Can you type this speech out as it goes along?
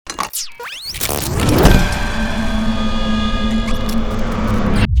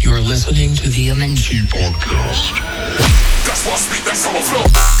listening to the MNG podcast. That's why I speak, that's how I flow.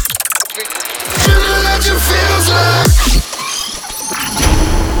 Feeling like it feels like.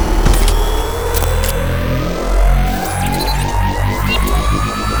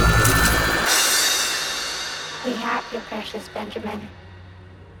 We have your precious Benjamin,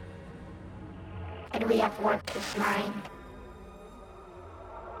 and we have worked his mind.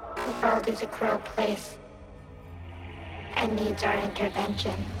 The world is a cruel place and needs our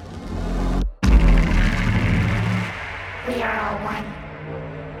intervention. We are all one.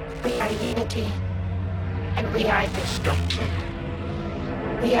 We are unity, and we are destruction.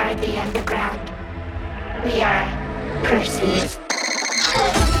 We are the underground. We are Perseus.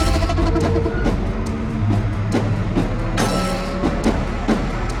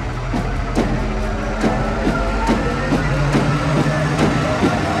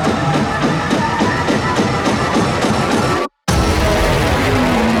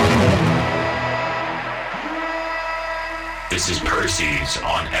 This is Percy's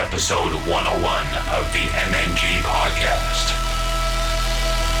on episode 101 of the MNG podcast.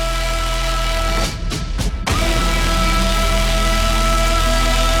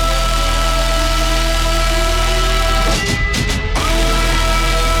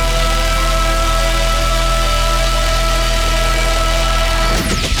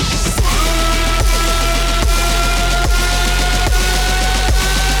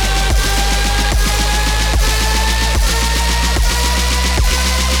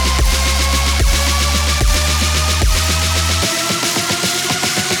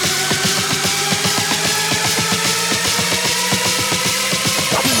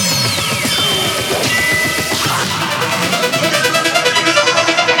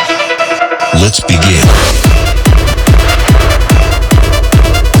 Let's begin.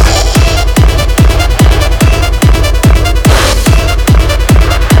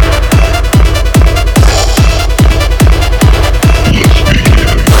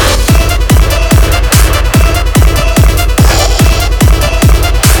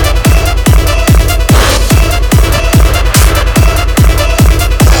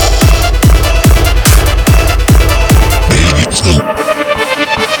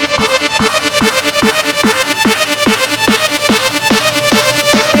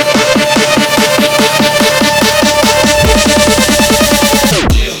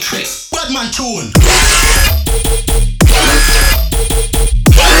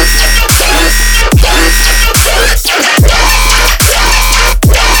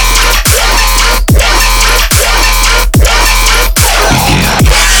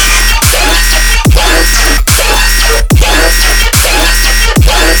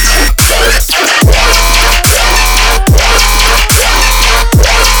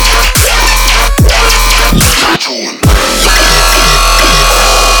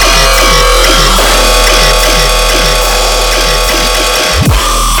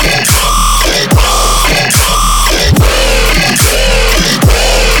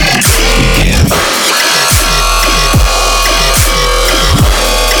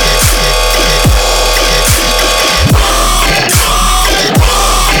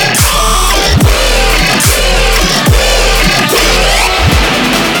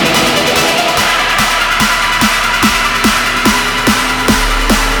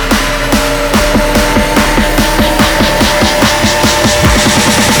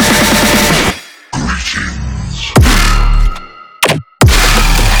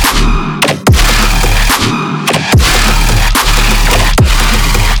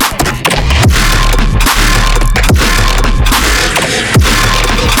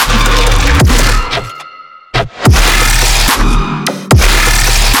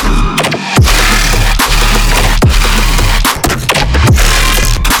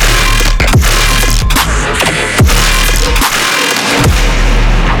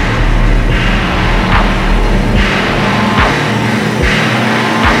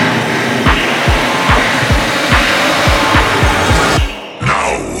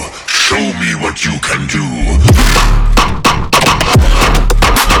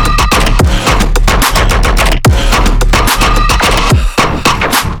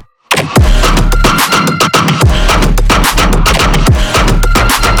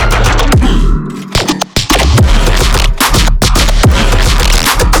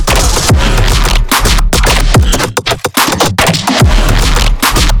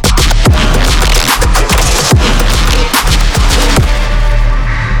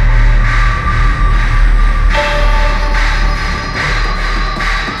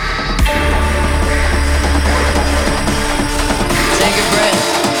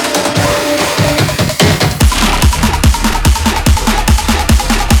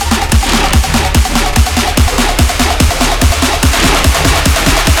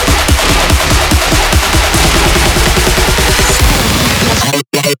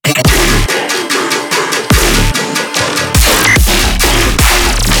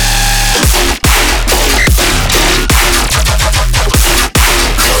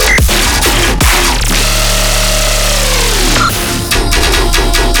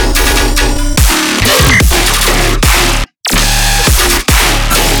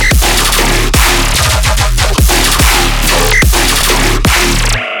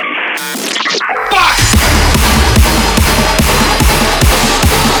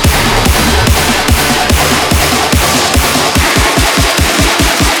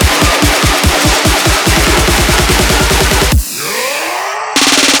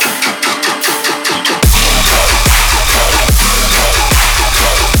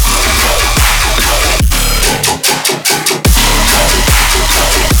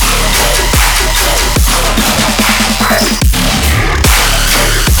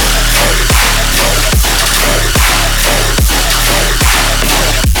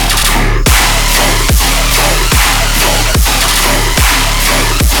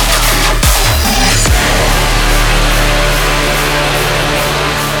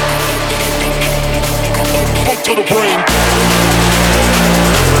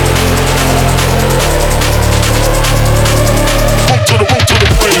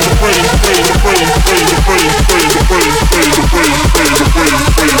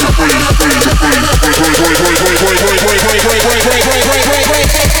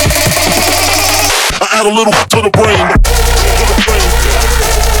 add a little to the brain.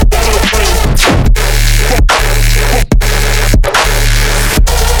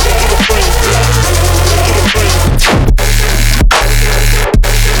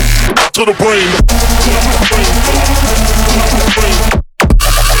 To the brain.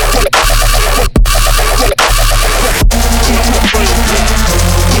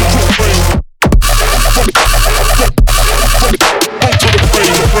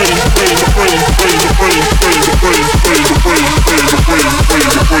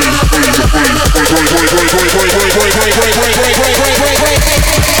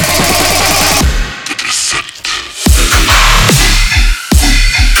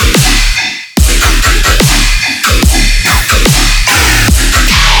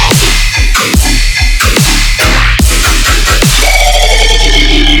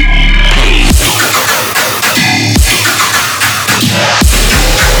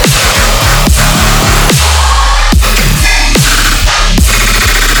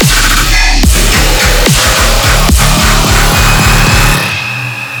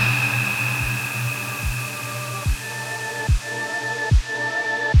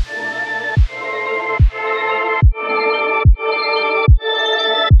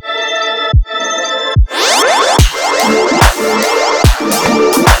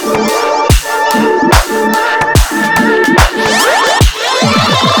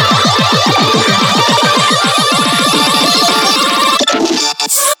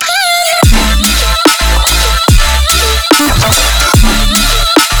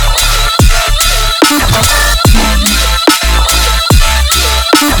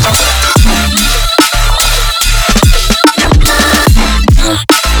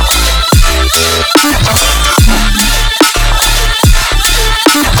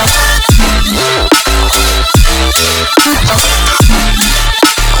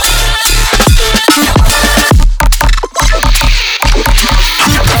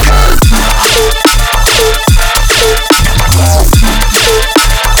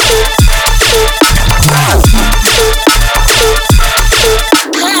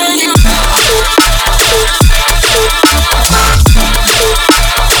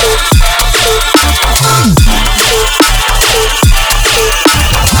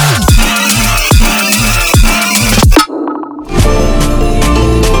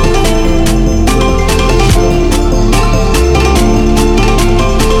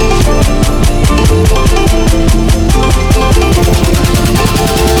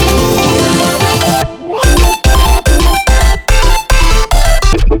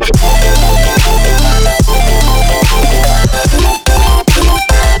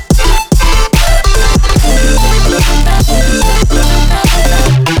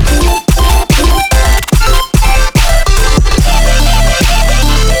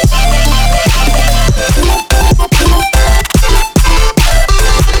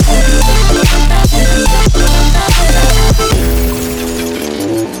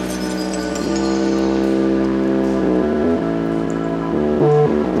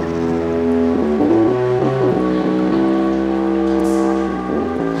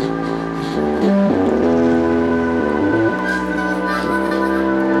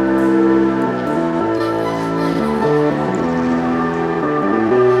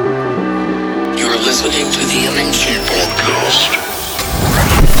 listening to the MNG Podcast.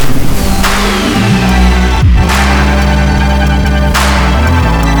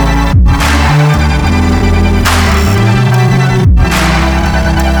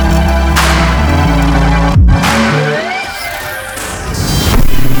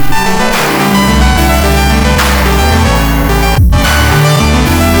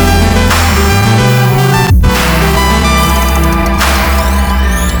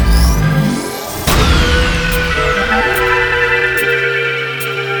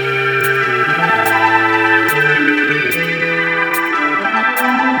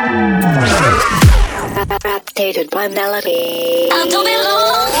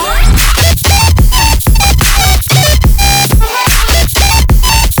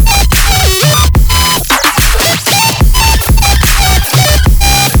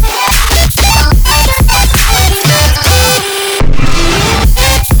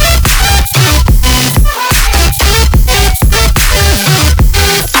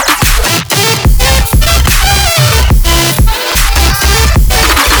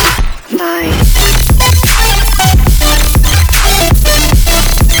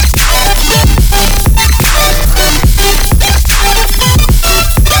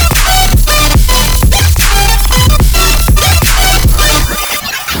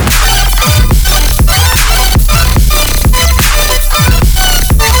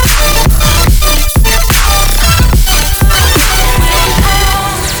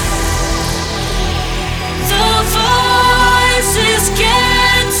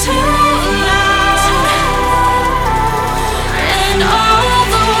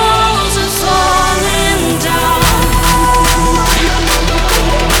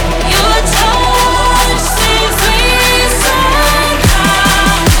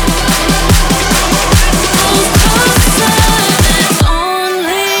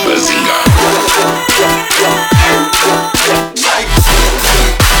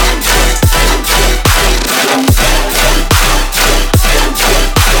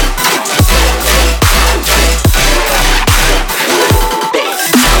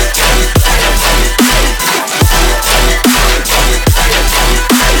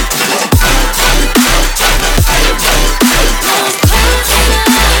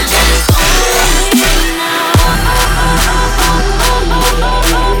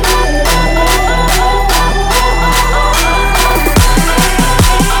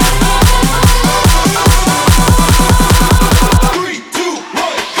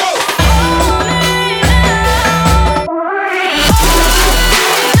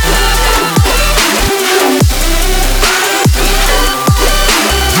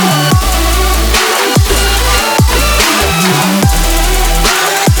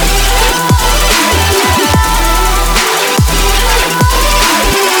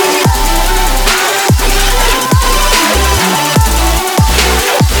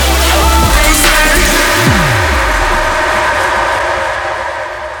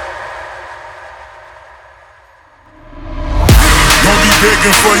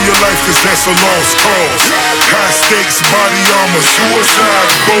 begging for your life, cause that's a lost cause. High stakes, body armor,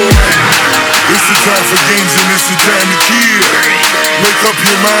 suicide boy. It's the time for games and it's the time to kill. Make up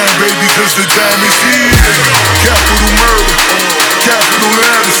your mind, baby, cause the time is here. Capital murder, capital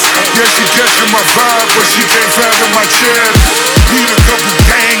letters. Yeah, she catching my vibe, but she can't fathom my cheddar. Need a couple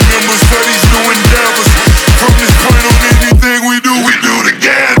gang members for these new endeavors. From this point on, anything we do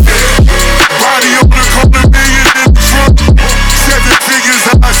together. Body on the corner, million in the front. 7 figures,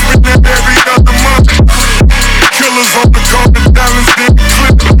 I spend that every other month. Killers on the corner, dollars in the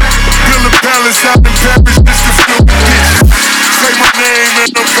clip. Build a palace out in Paris, just to fill the bitches. Say my name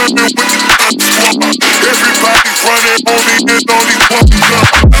and I'm coming with the gun squad. Everybody running, there's only one gun.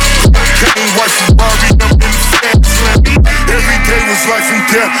 Can't wife from Barbie, I'm in the fast lane. Every day was life and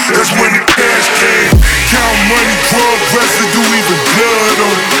death, that's when the cash came. Count money, drug residue, even blood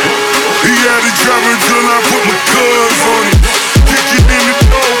on it. He had a job until I put my cuz on it. Kicking in the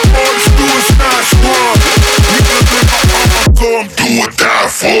door for the suicide squad. Niggas in my arm, so I'm do or die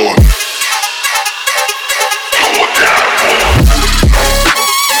for it. Do or die for it.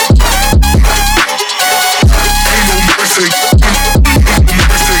 Ain't no mercy.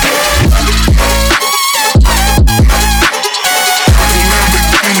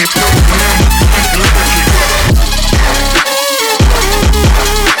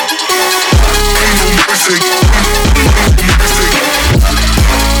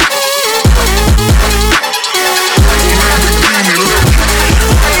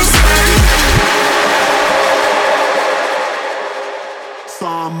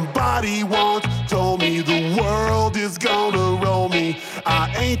 Somebody once told me the world is gonna roll me.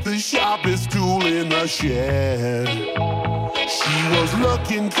 I ain't the sharpest tool in the shed. She was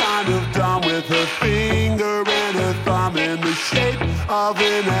looking kind of dumb with her finger and her thumb in the shape of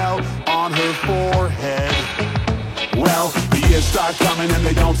an L on her forehead. Well, the years start coming and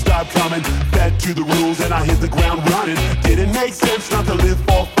they don't stop coming. Fed to the rules and I hit the ground running. Didn't make sense not to live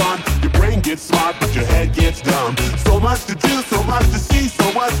for fun. Your brain gets smart but your head gets dumb. So much to do, so much to see. So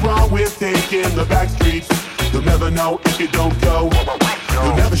what's wrong with taking the back streets? You'll never know if you don't go.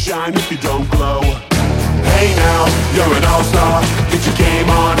 You'll never shine if you don't glow. Hey now, you're an all-star. Get your game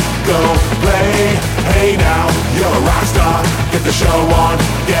on, go play. Hey now, you're a rock star. Get the show on,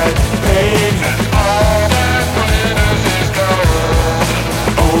 get paid. All that glitters is gold.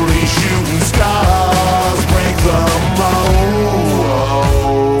 Only shooting stars break the mold.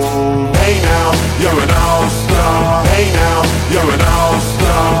 Hey now, you're an all-star. Hey now, you're an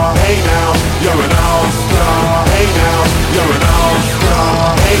all-star. Hey now, you're an all-star. Hey now, you're an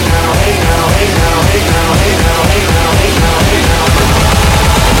all-star. Hey now, hey now, hey now, hey now, hey now, hey now, hey now, hey now.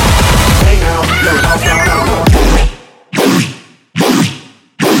 Hey now, you're an all-star.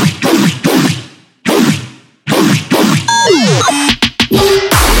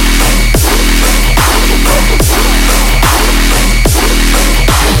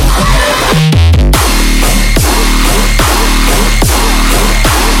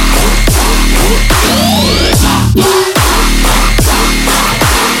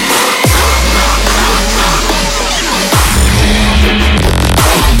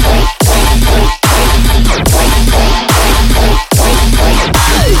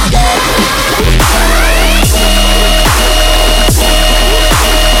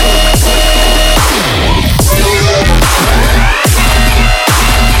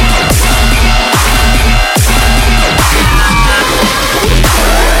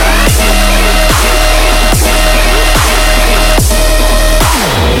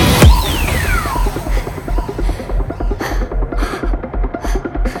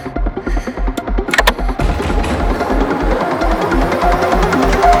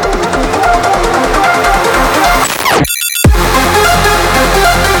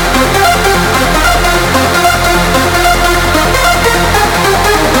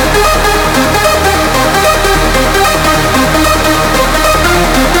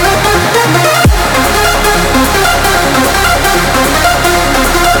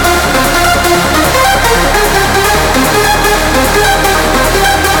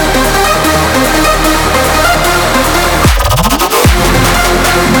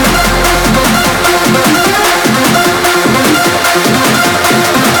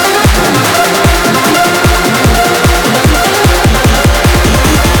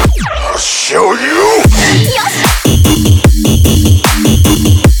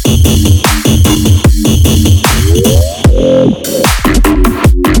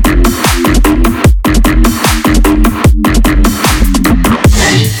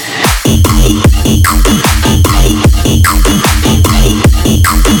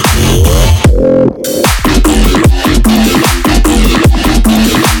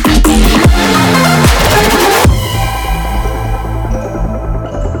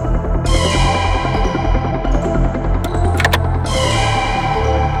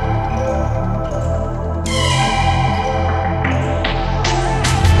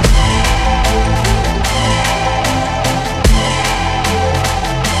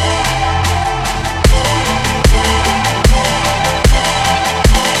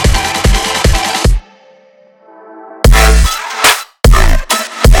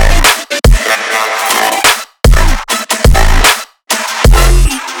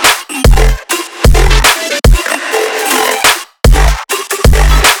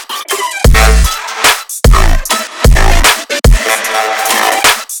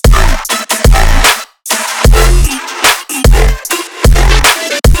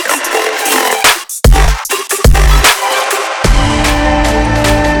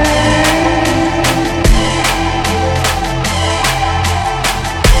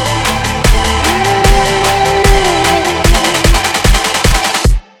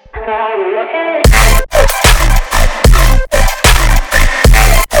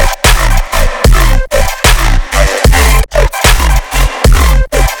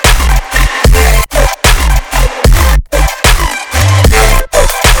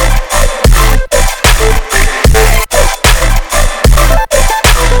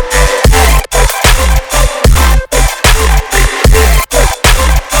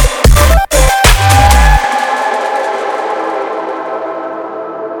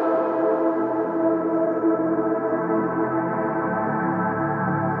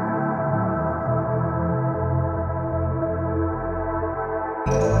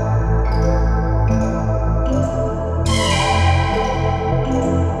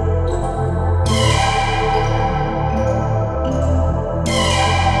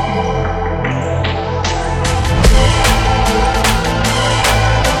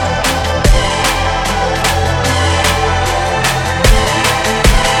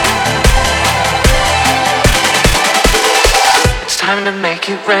 time to make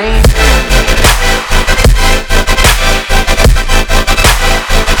it rain.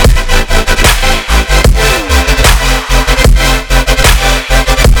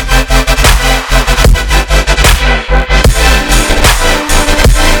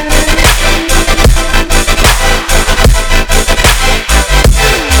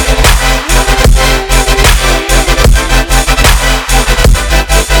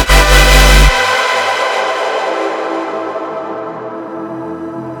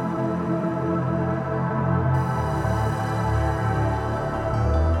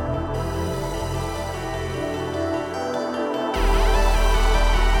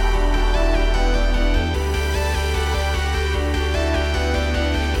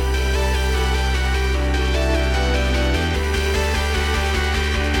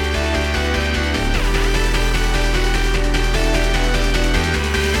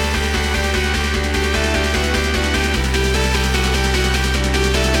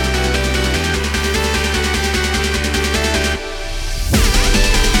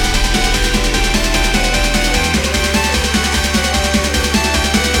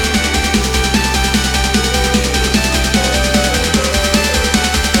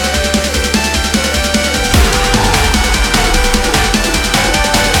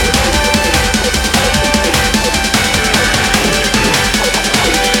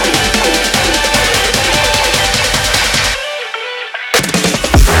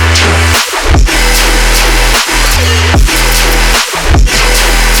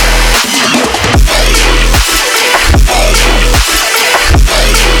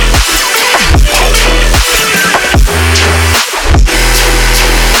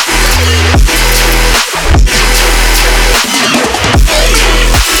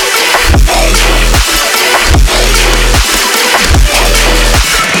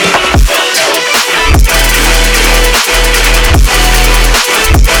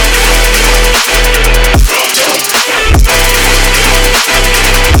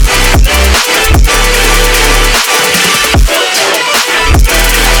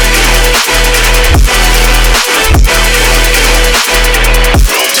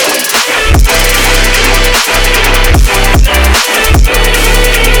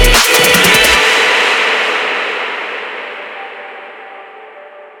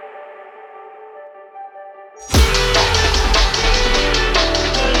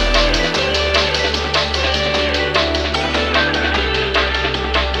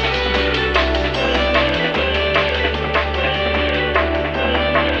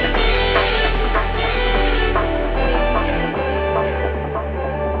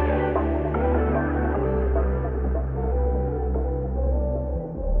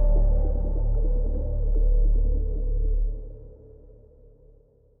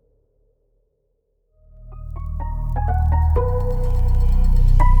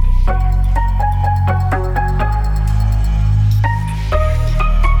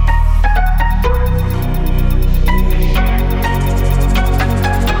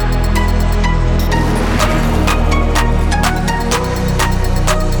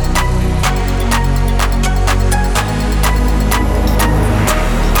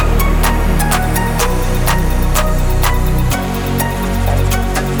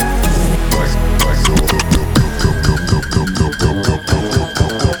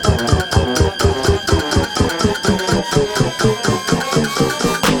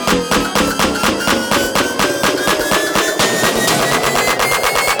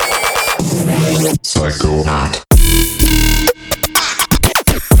 Psychonaut.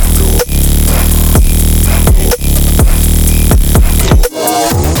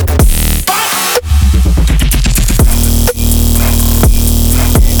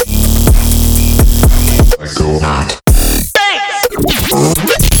 Psychonaut.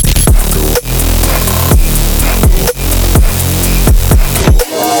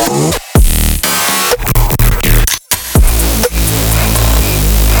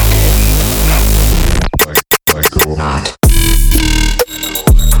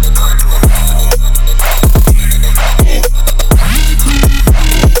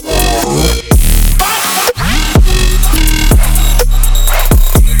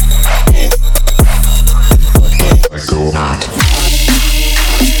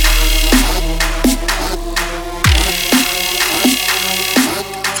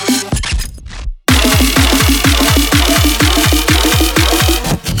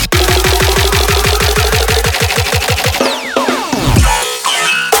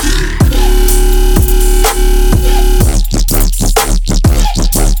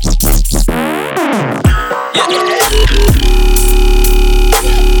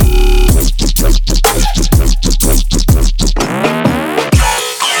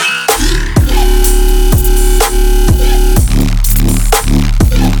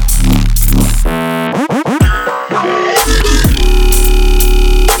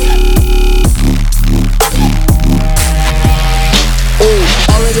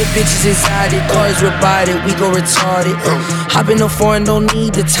 This anxiety, cars robotic, we go retarded. Hop in the foreign, don't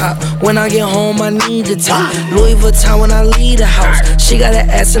need the top. When I get home, I need the top. Louis Vuitton when I leave the house. She got an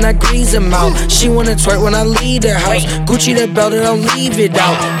ass and I grease them out. She wanna twerk when I leave the house. Gucci the belt and I'll leave it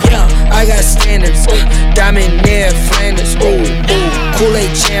out. Yeah, I got standards. Diamond Ned Flanders. Ooh,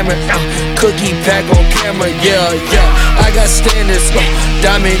 Kool-Aid jammer. Cookie pack on camera. Yeah, I got standards.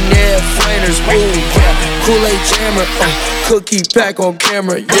 Diamond Ned Flanders. Ooh, yeah. Kool-Aid jammer. Cookie pack on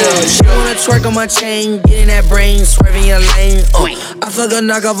camera. Yeah, she wanna twerk on my chain. Get in that brain, swerving your lane. I fuck a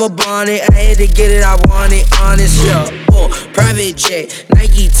knock off a bonnet. I had to get it, I want it. Honest, yeah. Private jet,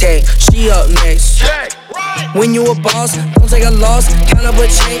 Nike tag. She up next. When you a boss, don't take a loss. Count up a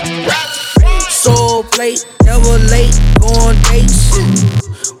check. Soul plate, never late. Go on dates.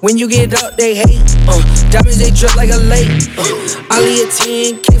 When you get up, they hate. Diamonds, they drip like a lake. I leave a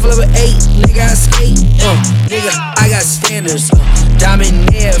 10, kick flip an 8. Nigga, I skate. Nigga, I got standards. Diamond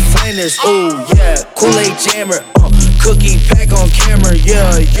Ned Flanders. Ooh, yeah. Kool-Aid jammer. Cookie pack on camera.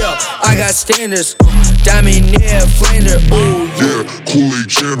 Yeah. I got standards. Diamond Ned Flanders. Ooh, yeah. Kool-Aid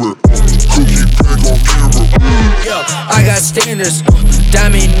jammer. Cookie pack on camera. Yeah, I got standards.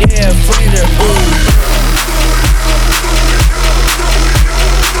 Diamond Ned Flanders. Ooh.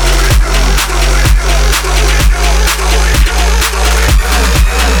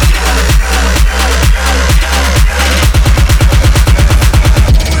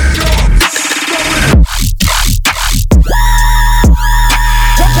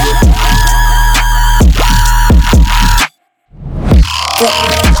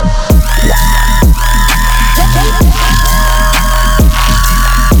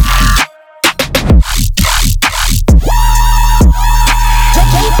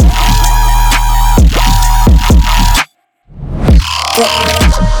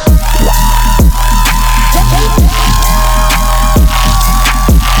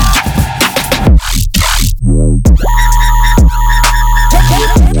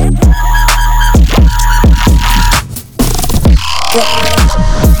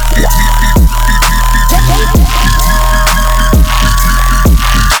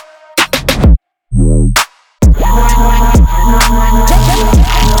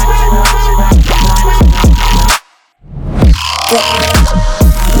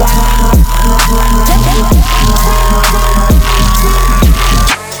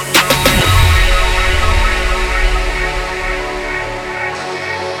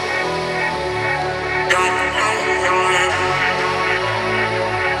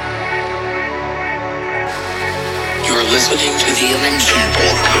 Listening to the MNG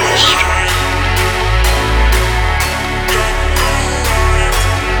Podcast.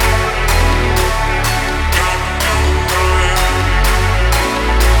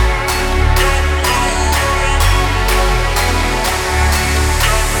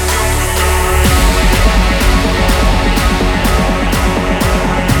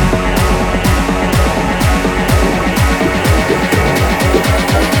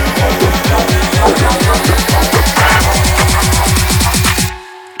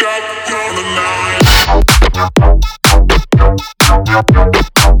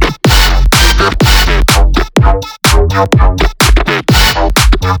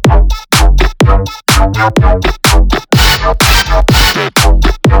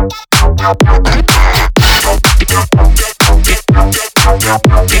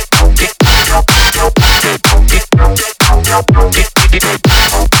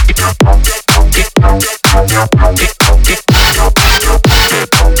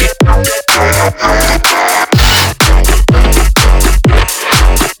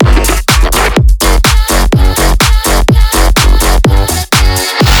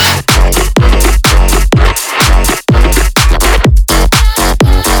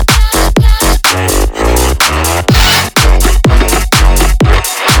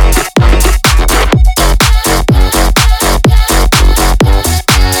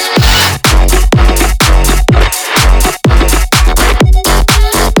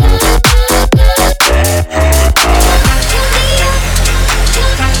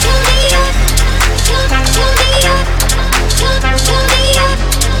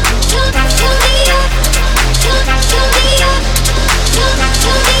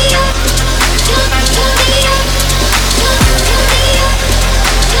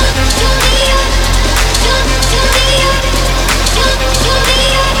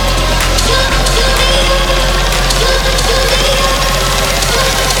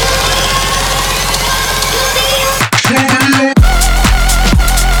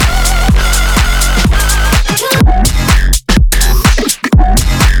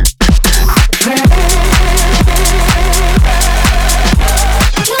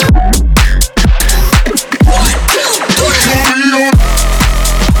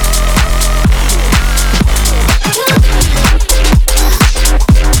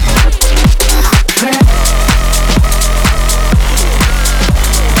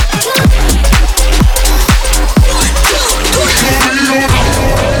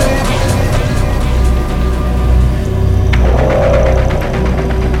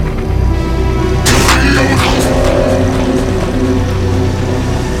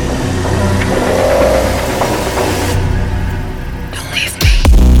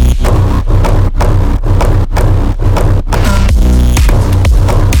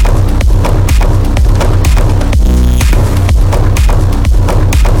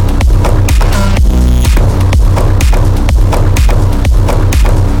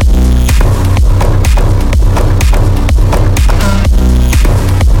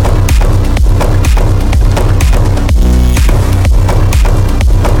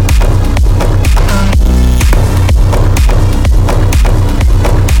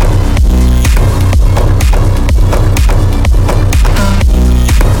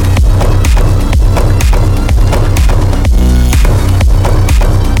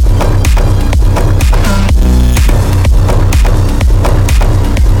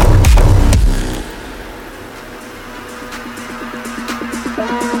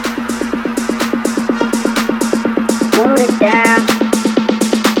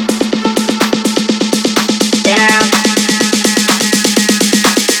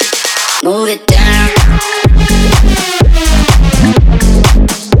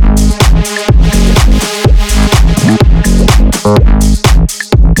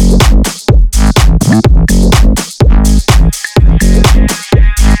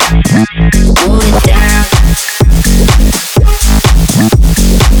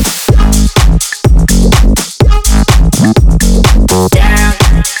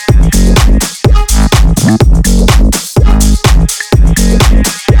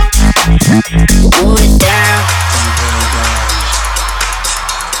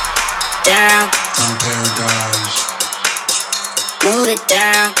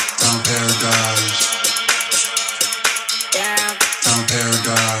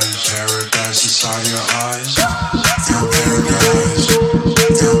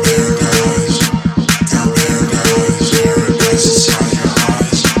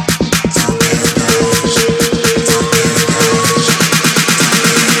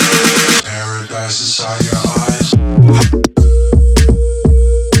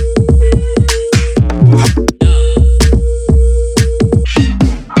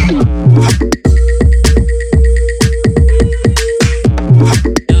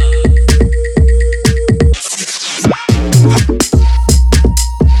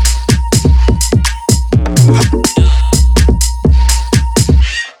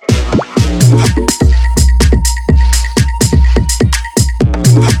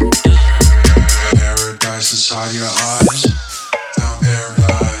 inside your eyes. Now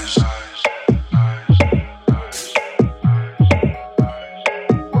paralyzed.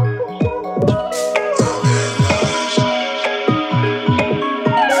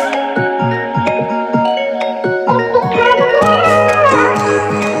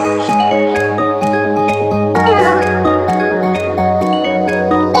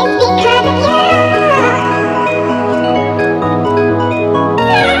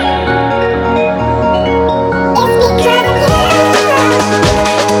 It's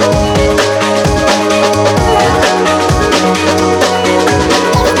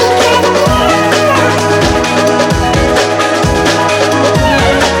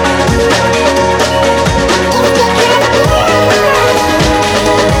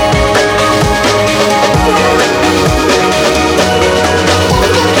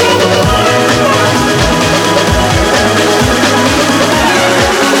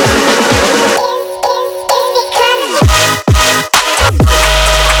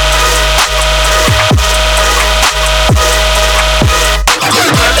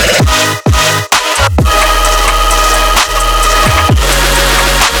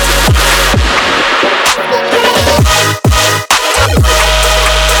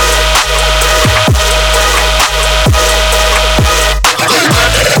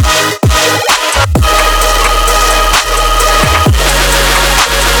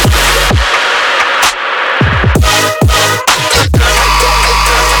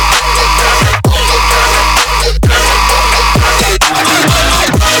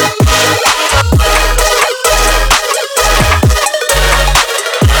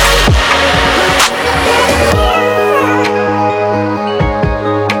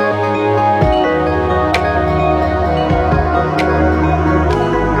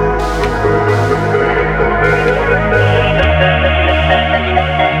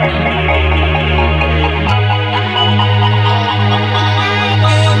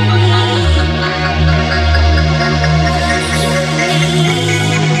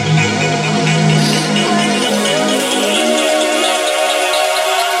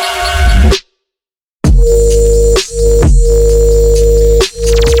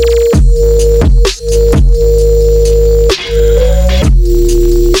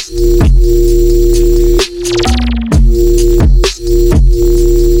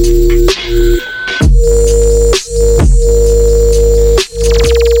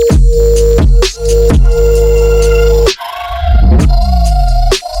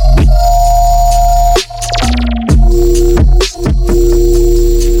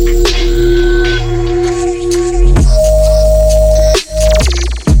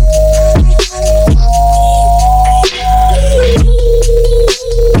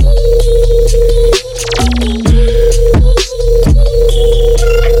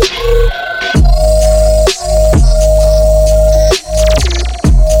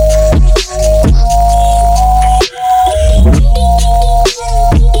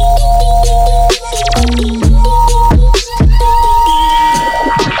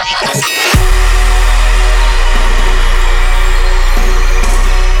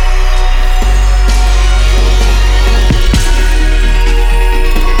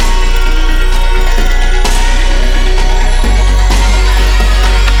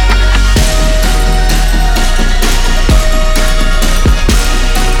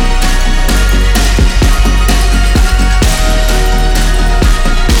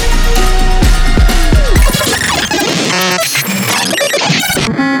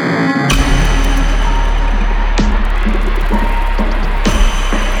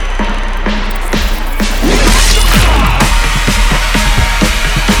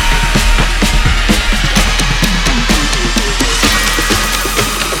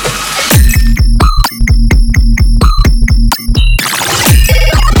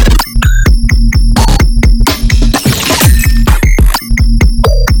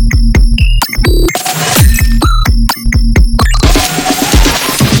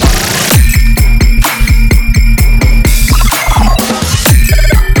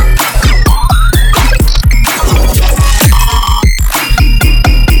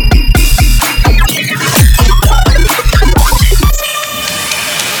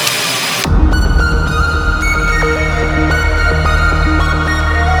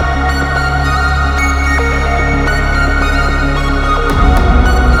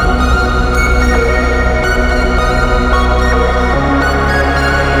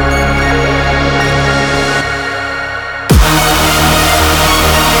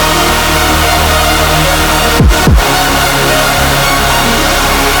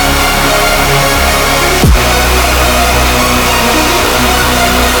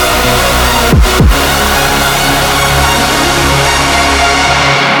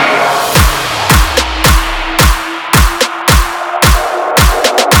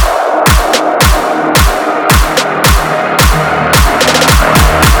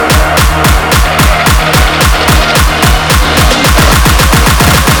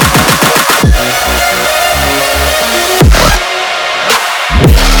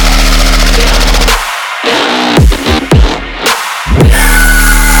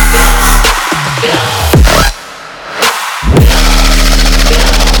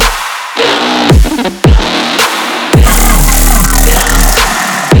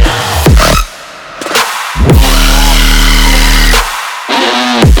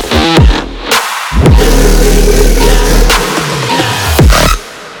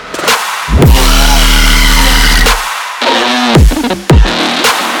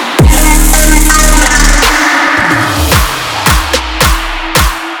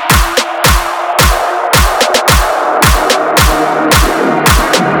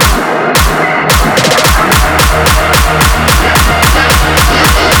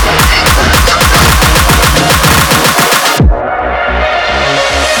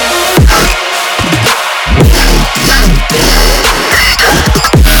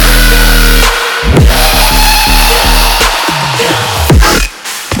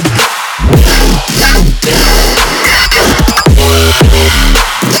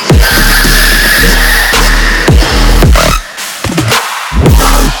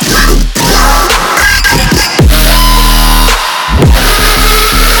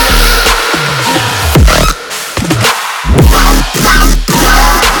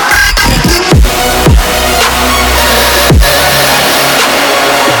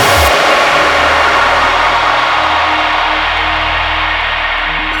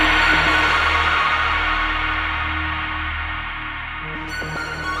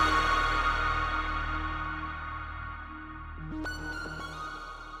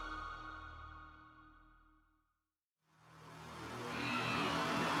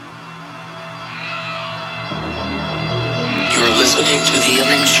to the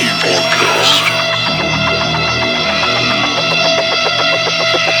MNG Podcast.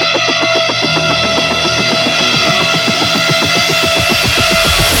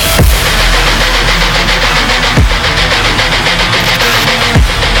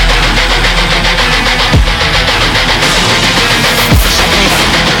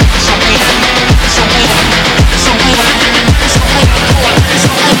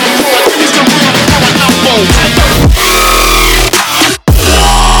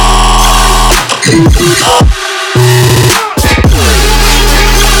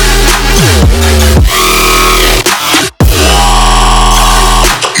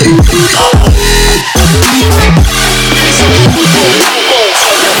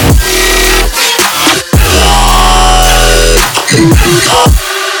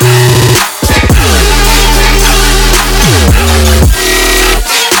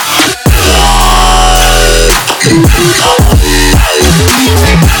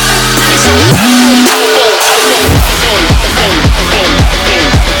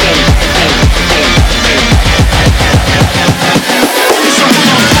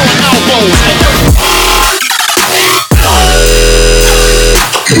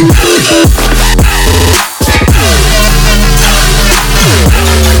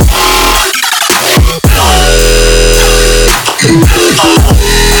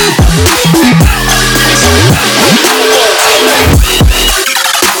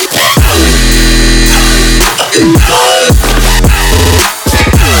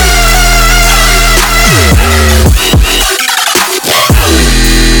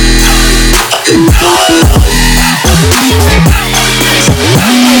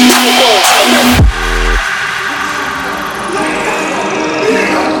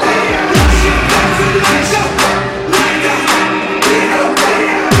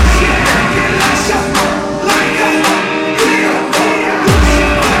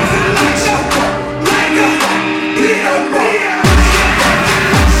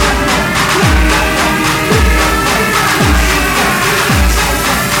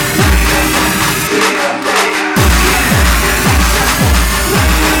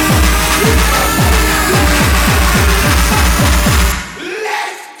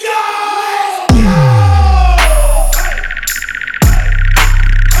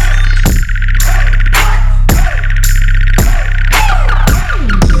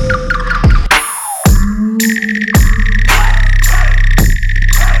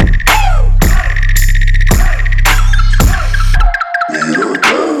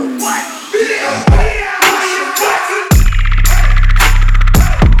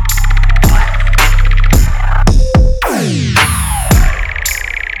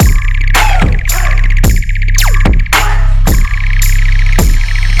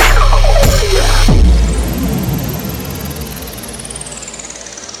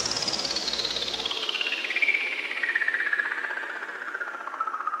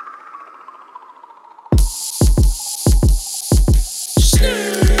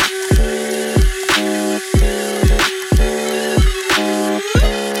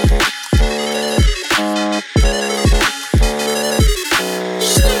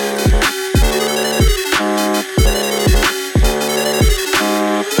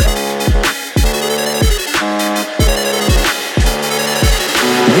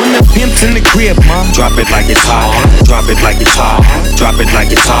 In the crib, ma. Drop it like it's hot. Drop it like it's hot. Drop it like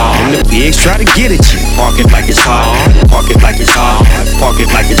it's hot. And the pigs try to get at you. Park it like it's hot. Park it like it's hot. Park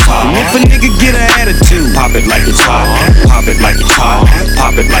it like it's hot. And if a nigga get an attitude, pop it like it's hot. Pop it like it's hot.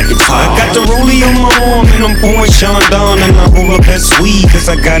 Pop it like it's hot. I got the rollie on my arm and I'm pouring Sean Don and I roll up that sweet cause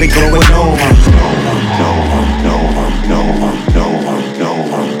I got it going on.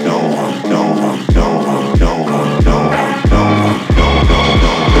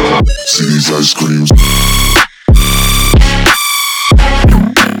 See these ice creams.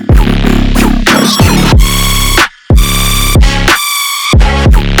 Ice cream.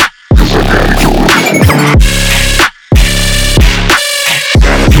 Cause I gotta go home.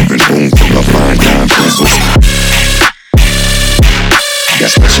 Gotta come home from the fine dime pencils. Got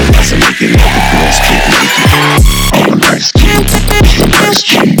specialized in making all the girls keep making. All the nice jeans, the nice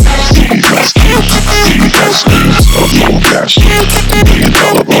jeans. See these ice creams. See these ice creams. A little cash. $1 million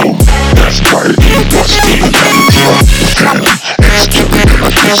bowl. That's right, what's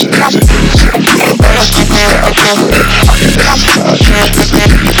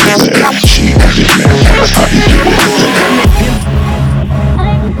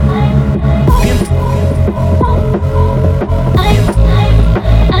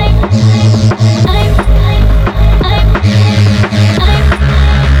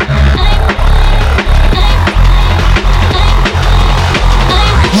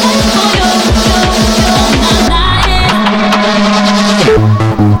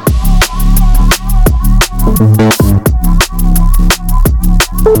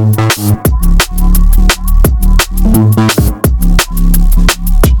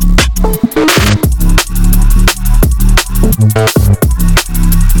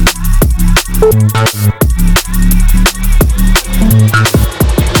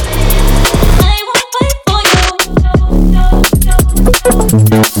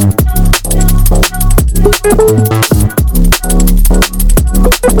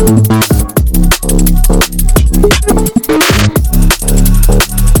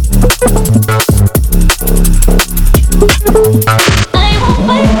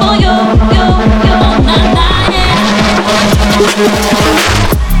intoxicated.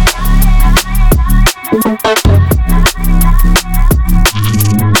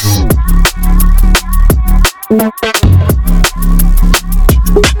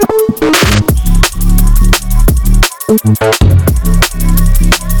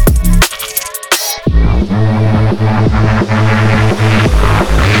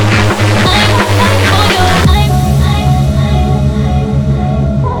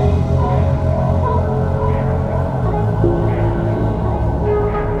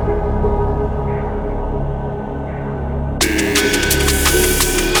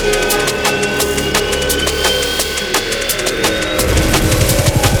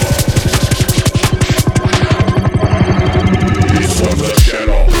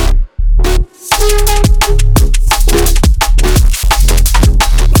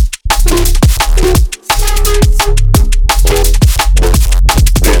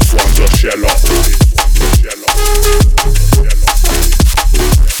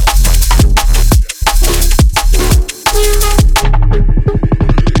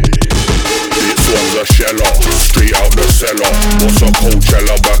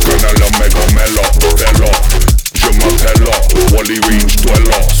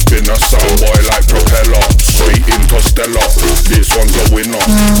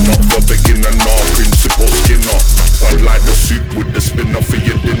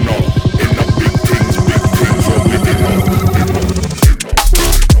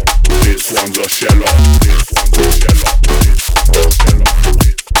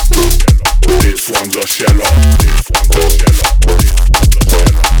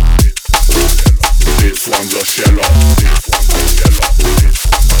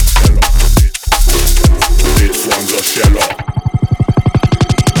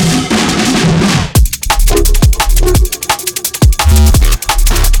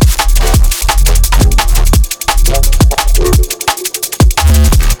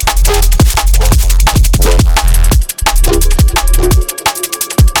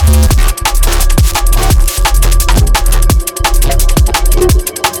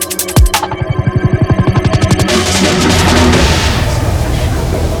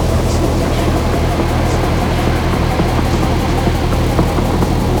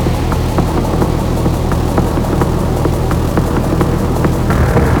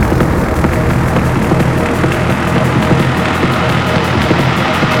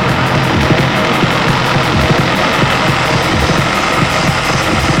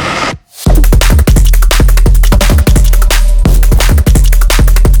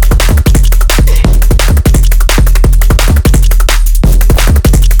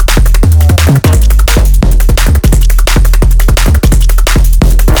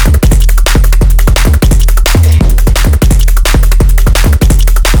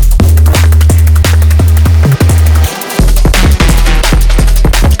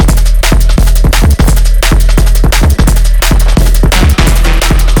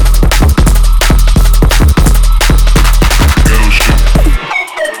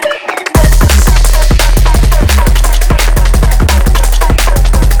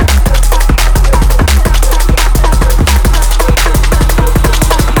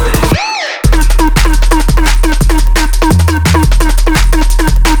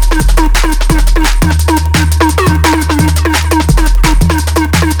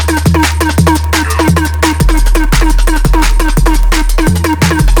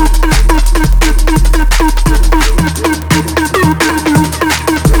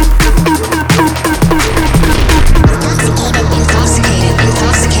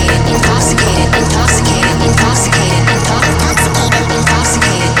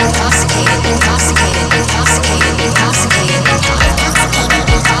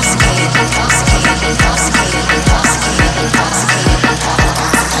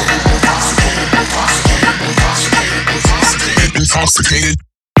 Intoxicated.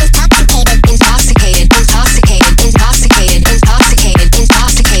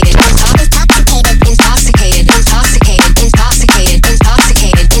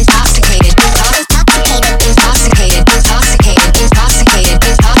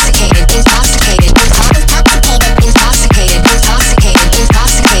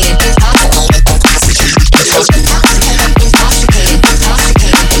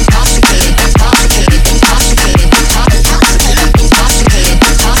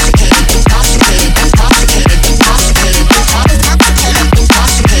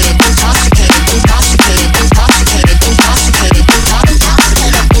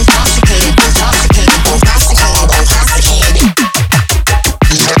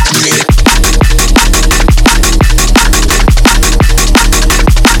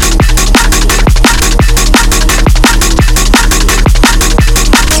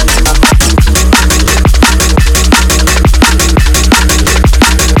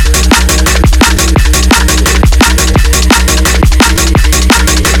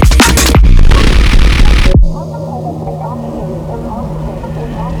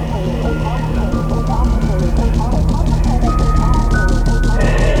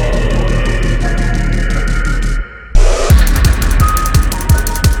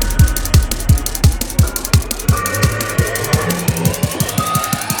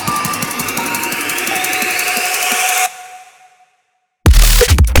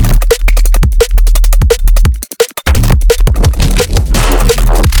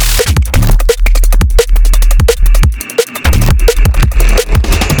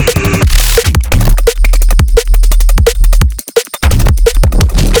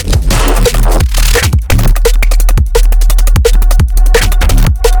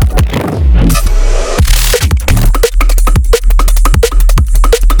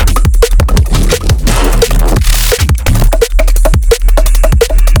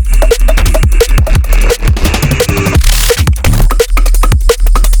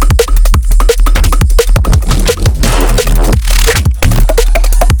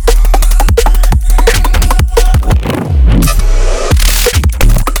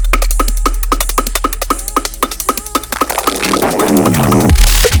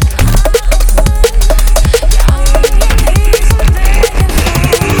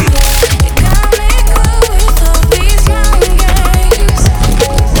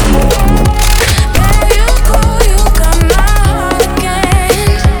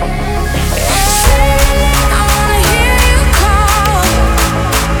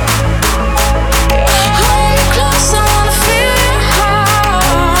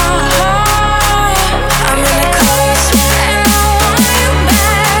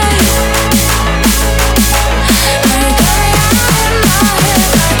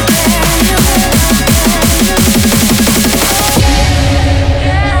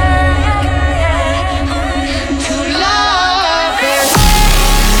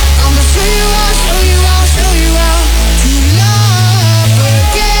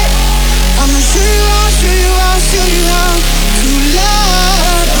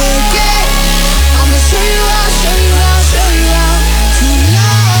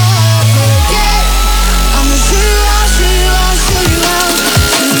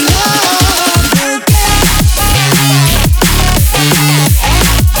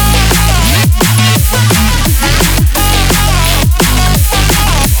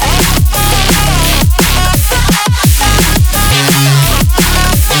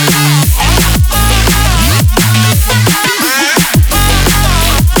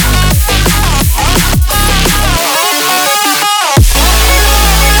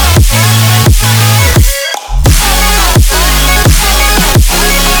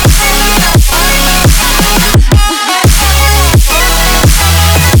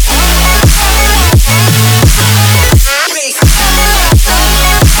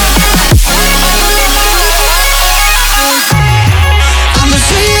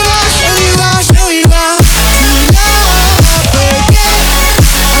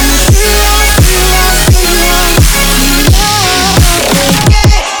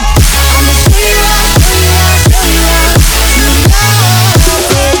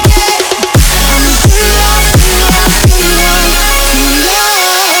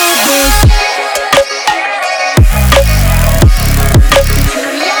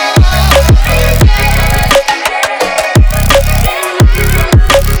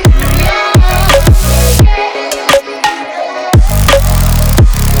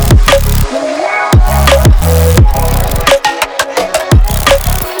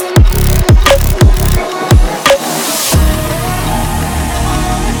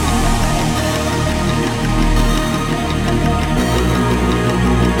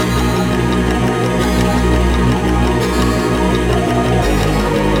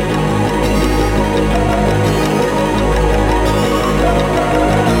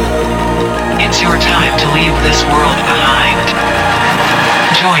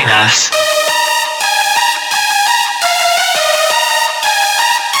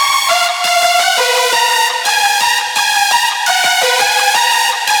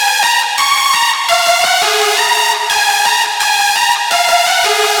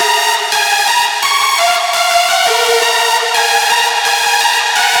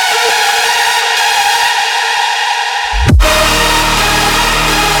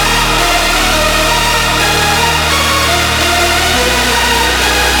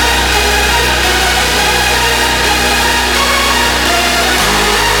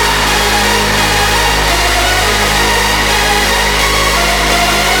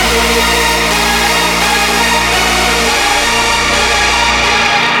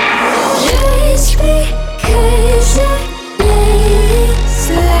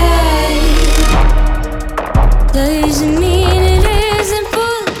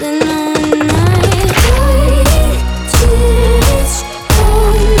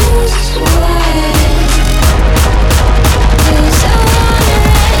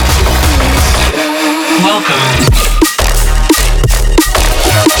 Welcome